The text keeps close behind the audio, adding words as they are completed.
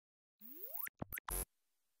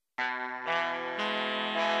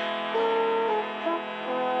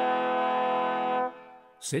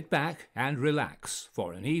Sit back and relax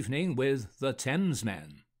for an evening with the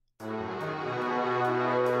Thamesmen.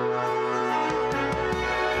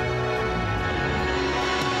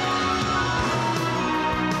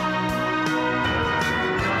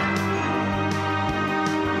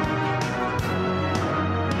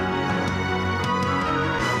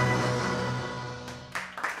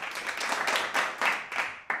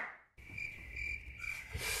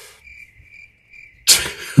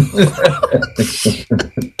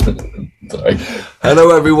 Sorry.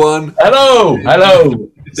 Hello, everyone. Hello.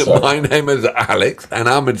 My name is Alex, and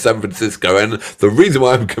I'm in San Francisco. And the reason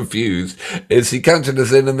why I'm confused is he counted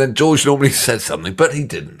us in, and then George normally said something, but he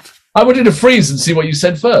didn't. I wanted to freeze and see what you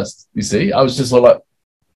said first. You see, I was just like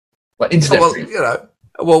internet. Well, you know.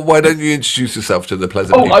 Well, why don't you introduce yourself to the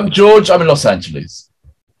pleasant people? I'm George. I'm in Los Angeles.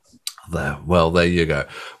 There you go.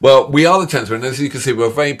 Well, we are the Thamesmen. As you can see, we're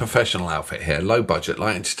a very professional outfit here. Low budget,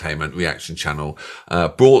 light entertainment, reaction channel,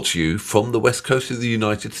 brought to you from the west coast of the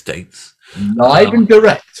United States. Live and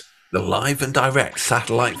direct. The live and direct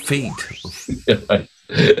satellite feed.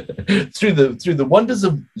 through the wonders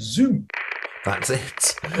of Zoom. That's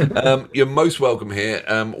it. You're most welcome here.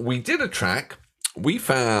 We did a track. We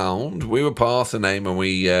were past the name, and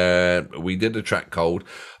we did a track called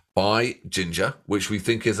by Jinjer, which we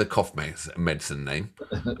think is a cough medicine name,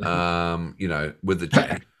 you know, with the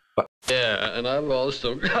J. But yeah, and I've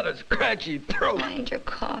also got a scratchy throat. I need your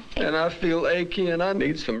coffee. And I feel achy, and I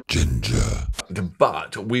need some Jinjer.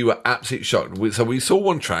 But we were absolutely shocked. So we saw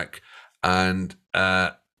one track, and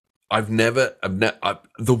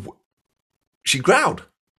she growled.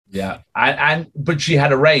 Yeah, but she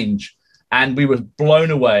had a range, and we were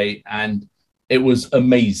blown away, and it was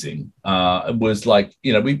amazing. It was like,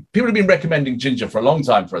 you know, people have been recommending Jinjer for a long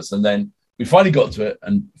time for us, and then we finally got to it,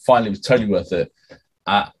 and finally it was totally worth it.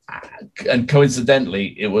 And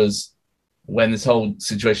coincidentally, it was when this whole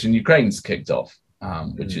situation in Ukraine's kicked off,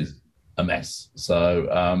 which is a mess.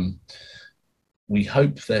 So we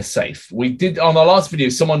hope they're safe. We did, on our last video,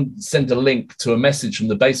 someone sent a link to a message from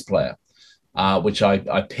the bass player, which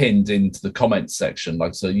I pinned into the comments section,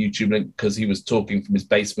 like so YouTube link, because he was talking from his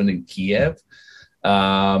basement in Kiev,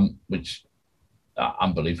 which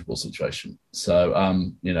unbelievable situation.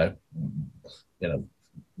 So you know,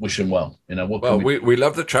 wish him well. You know, we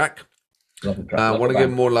love the track. Want to give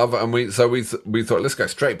him more love, and we thought let's go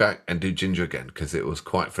straight back and do Jinjer again because it was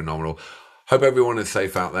quite phenomenal. Hope everyone is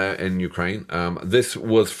safe out there in Ukraine. This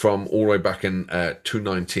was from all the way back in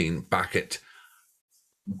 2019, back at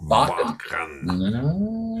Wacken.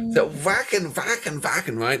 So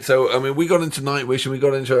Wacken, right? So I mean, we got into Nightwish and we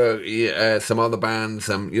got into some other bands,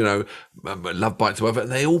 you know, Love Bites, whatever,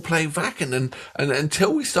 and they all play Wacken. And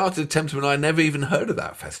until we started Thamesmen, I never even heard of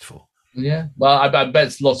that festival. Yeah, well, I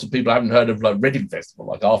bet lots of people haven't heard of like Reading Festival,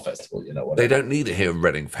 like our festival. You know, whatever. They don't need to hear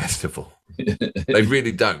Reading Festival. They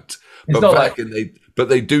really don't. But Wacken, like...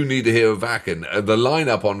 they do need to hear of Wacken. The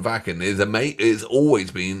lineup on Wacken is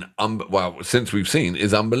always been since we've seen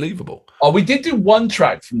is unbelievable. Oh, we did do one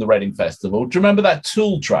track from the Reading Festival. Do you remember that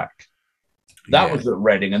Tool track? That was at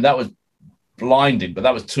Reading, and that was blinding. But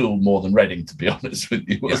that was Tool more than Reading, to be honest with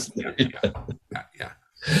you. Yeah.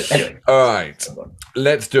 Anyway, all right,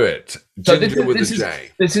 let's do it. So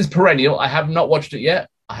this is Perennial. I have not watched it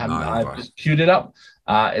yet. I've just queued it up.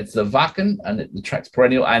 It's the Wacken, and the track's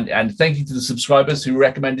Perennial. And thank you to the subscribers who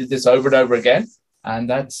recommended this over and over again. And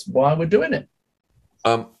that's why we're doing it.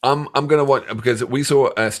 I'm gonna watch because we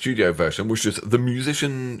saw a studio version, which was the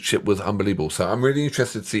musicianship was unbelievable. So I'm really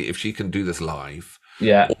interested to see if she can do this live.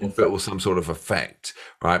 Yeah, or if it was some sort of effect,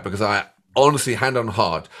 right? Because I honestly, hand on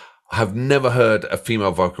heart, have never heard a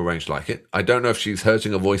female vocal range like it. I don't know if she's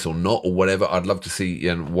hurting her voice or not or whatever. I'd love to see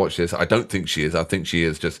and watch this. I don't think she is. I think she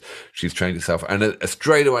is just, she's trained herself. And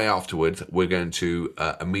straight away afterwards, we're going to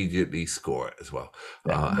immediately score it as well.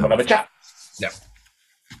 Have a chat. Yep.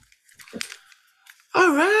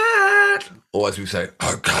 All right. Or as we say,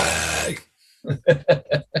 okay.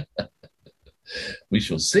 We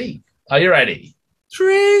shall see. Are you ready?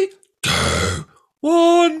 3, 2,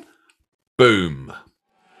 1. Boom.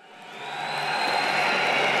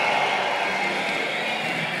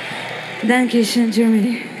 Dankeschön,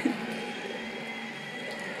 Germany.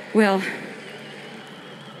 Well,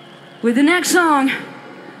 with the next song,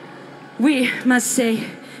 we must say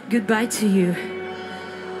goodbye to you.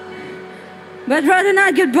 But rather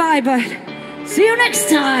not goodbye, but see you next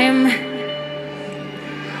time.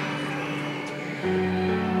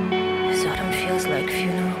 This autumn feels like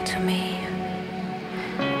funeral to me.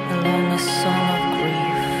 The longest song of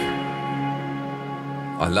grief.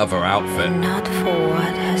 I love her outfit. Not for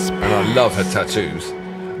what has And I love her tattoos.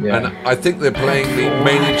 Yeah. And I think they're playing me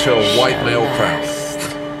mainly to a white male crowd.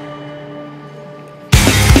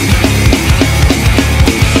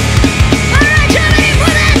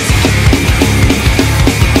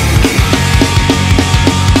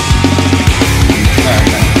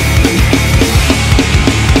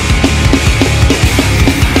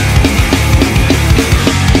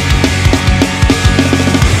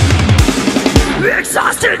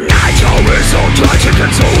 Exhausted night, always so tragic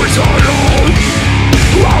and so it's all on.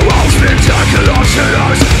 Our walls spectacular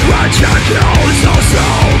sinners, ridiculous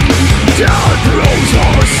ourselves. Death blows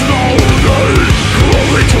our slowly,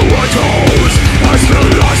 crawling to our toes. As the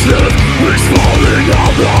last lift is falling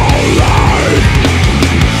on our life.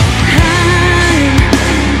 I'm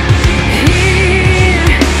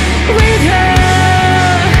here with her.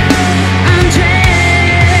 I'm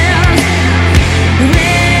just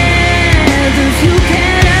with a few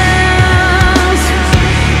candles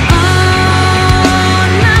on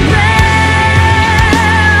my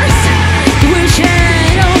breast.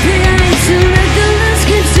 Wishing open to make the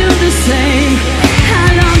landscape still the same. How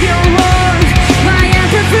long you'll walk, why I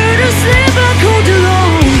prefer to sleep a cold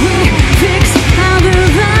alone. We fix our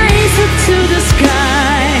eyes up to the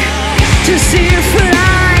sky to see if I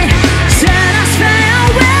said us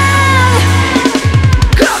farewell.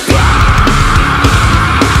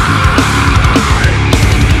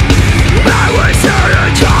 I will see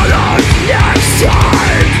each other next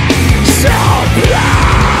time. So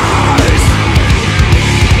please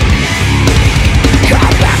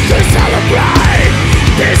come back to celebrate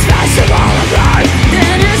this festival of life.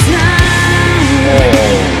 Then it's now.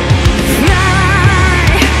 Fly.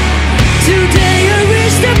 Today you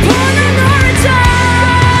reached the point of no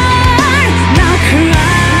return. Now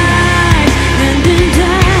cry and then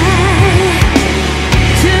die.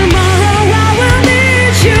 Tomorrow I will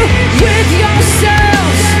need you with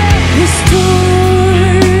yourselves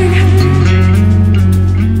restored.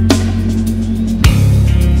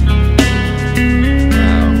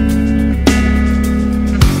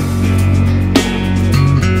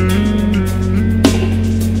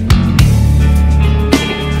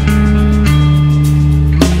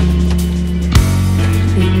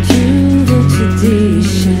 Into the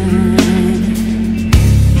tradition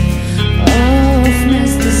of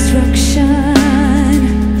mass destruction,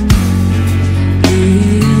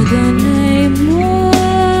 in the name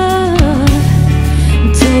of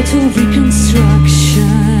total reconstruction.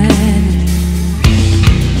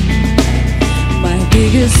 My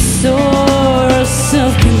biggest source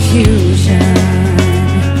of confusion,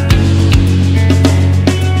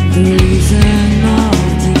 the reason of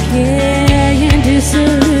decay and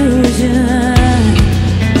disillusion.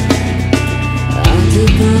 Under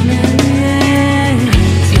permanent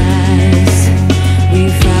ties, we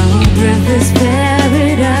found breathless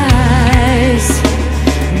paradise.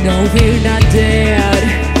 No, we're not dead.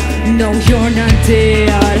 No, you're not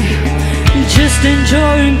dead. Just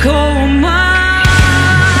enjoying coma.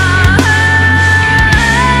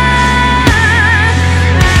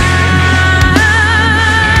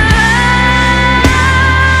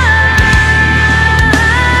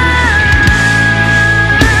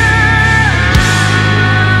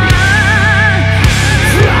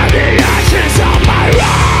 From the ashes of my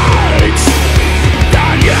rights, the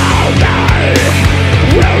new man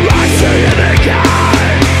will rise to live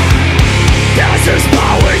again. This is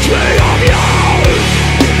poetry of you.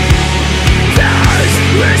 This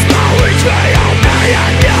is poetry of me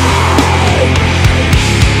and you.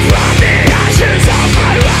 From the ashes of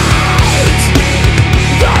my rights,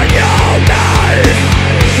 the new man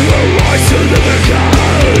will rise to live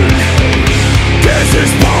again. This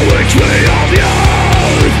is poetry of you.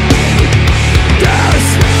 This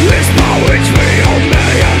is poetry of me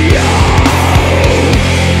and you.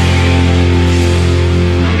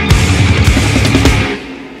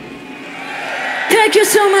 Thank you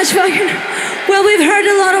so much, Wacken. Well, we've heard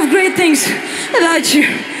a lot of great things about you,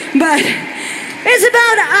 but it's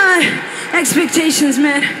about our expectations,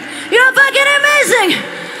 man. You're fucking amazing!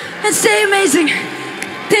 And stay amazing.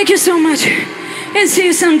 Thank you so much, and see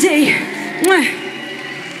you someday. Mwah.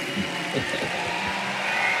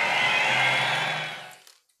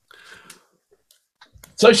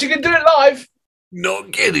 So she can do it live.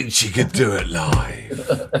 Not kidding, she could do it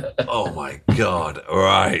live. Oh my God. All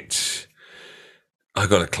right. I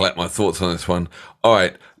got to collect my thoughts on this one. All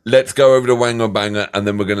right. Let's go over to Wanger Banger and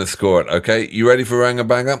then we're going to score it. Okay. You ready for Wanger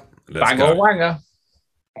Banger? Let's Banger go. wanger.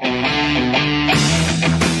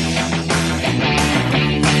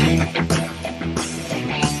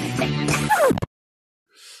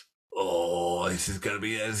 Oh, this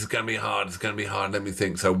is gonna be hard. It's gonna be hard. Let me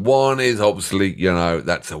think. So 1 is obviously,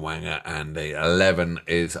 that's a wanger, and the 11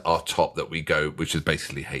 is our top that we go, which is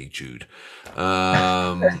basically Hey Jude.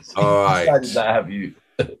 All right. Decided that, have you?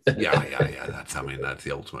 yeah. That's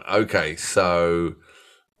the ultimate. Okay, so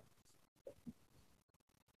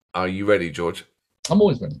are you ready, George? I'm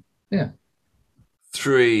always ready. Yeah.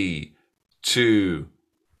 3, 2,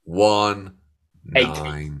 1, 8.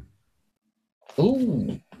 9.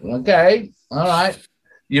 Ooh. Okay. All right.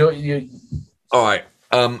 You. All right.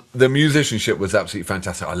 The musicianship was absolutely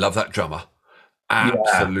fantastic. I love that drummer.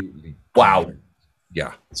 Absolutely. Wow.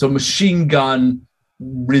 Yeah. So machine gun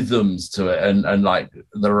rhythms to it, and like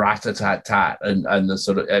the rat-a-tat-tat, and the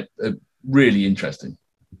sort of really interesting.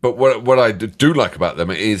 But what I do like about them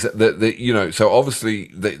is that so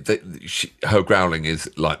obviously her growling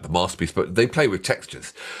is like the masterpiece, but they play with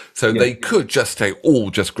textures, so they could just stay all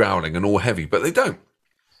just growling and all heavy, but they don't.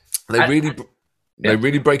 They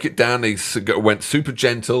really break it down. They went super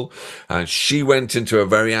gentle, and she went into a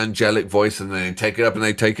very angelic voice, and they take it up and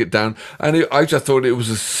they take it down. And I just thought it was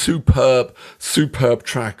a superb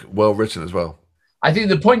track, well written as well. I think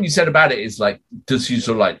the point you said about it is like, does she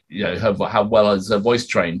sort of like, how well is her voice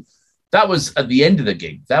trained? That was at the end of the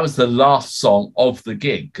gig. That was the last song of the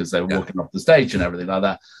gig, because they were walking off the stage and everything like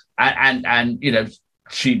that. And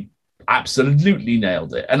she absolutely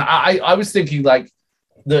nailed it. And I was thinking like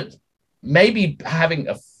that maybe having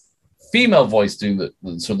a female voice doing the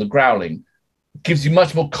sort of the growling gives you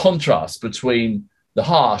much more contrast between the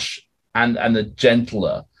harsh and the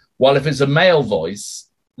gentler. While if it's a male voice,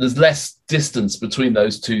 there's less distance between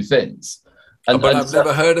those two things. But I've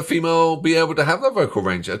never heard a female be able to have that vocal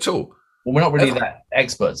range at all. Well, we're not really that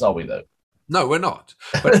experts, are we, though? No, we're not.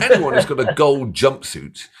 But anyone who's got a gold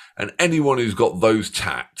jumpsuit and anyone who's got those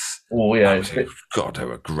tats, God, they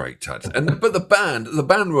were great tats. But the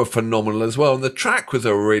band were phenomenal as well, and the track was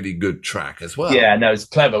a really good track as well. Yeah, no, it's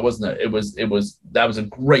clever, wasn't it? That was a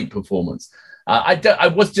great performance. I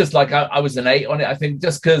was just like I was an 8 on it. I think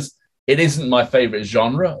just because it isn't my favorite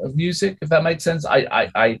genre of music, if that makes sense.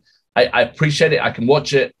 I appreciate it. I can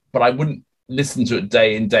watch it, but I wouldn't listen to it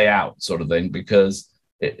day in, day out sort of thing, because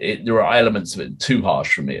there are elements of it too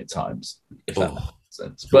harsh for me at times, if that makes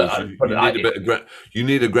sense. But you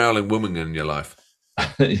need a growling woman in your life.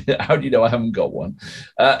 How do you know I haven't got one?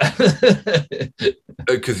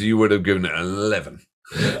 Because you would have given it an 11.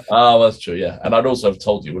 Oh, that's true, yeah. And I'd also have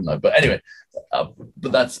told you, wouldn't I? But anyway,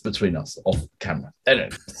 but that's between us, off camera. Anyway,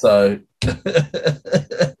 so...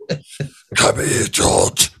 Come here,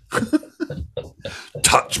 George.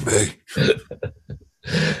 Touch me.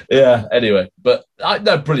 Yeah, anyway. But,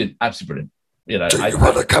 no, brilliant. Absolutely brilliant. Do you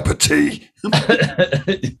want a cup of tea?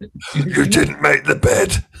 You didn't make the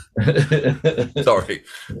bed. Sorry.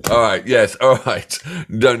 All right, yes, all right.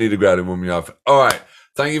 Don't need a growling woman in your life. All right,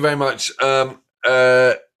 thank you very much. Now,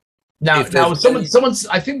 someone's.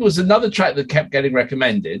 I think there was another track that kept getting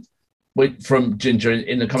recommended from Jinjer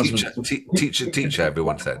in the comments. Teacher,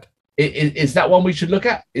 everyone said. Is that one we should look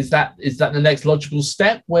at? Is that the next logical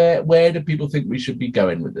step? Where do people think we should be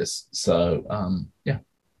going with this? So, yeah.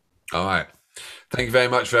 All right. Thank you very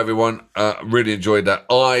much for everyone. Really enjoyed that.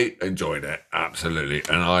 I enjoyed it absolutely,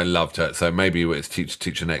 and I loved it. So maybe it's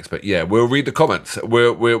teacher next, but yeah, we'll read the comments.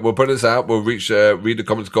 We'll put this out. We'll read the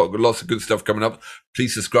comments. Got lots of good stuff coming up.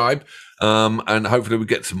 Please subscribe, and hopefully we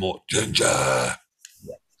get some more Jinjer.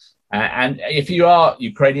 And if you are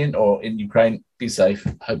Ukrainian or in Ukraine, be safe.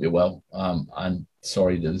 Hope you're well. I'm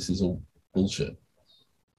sorry that this is all bullshit.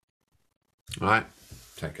 All right.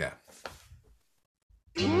 Take care.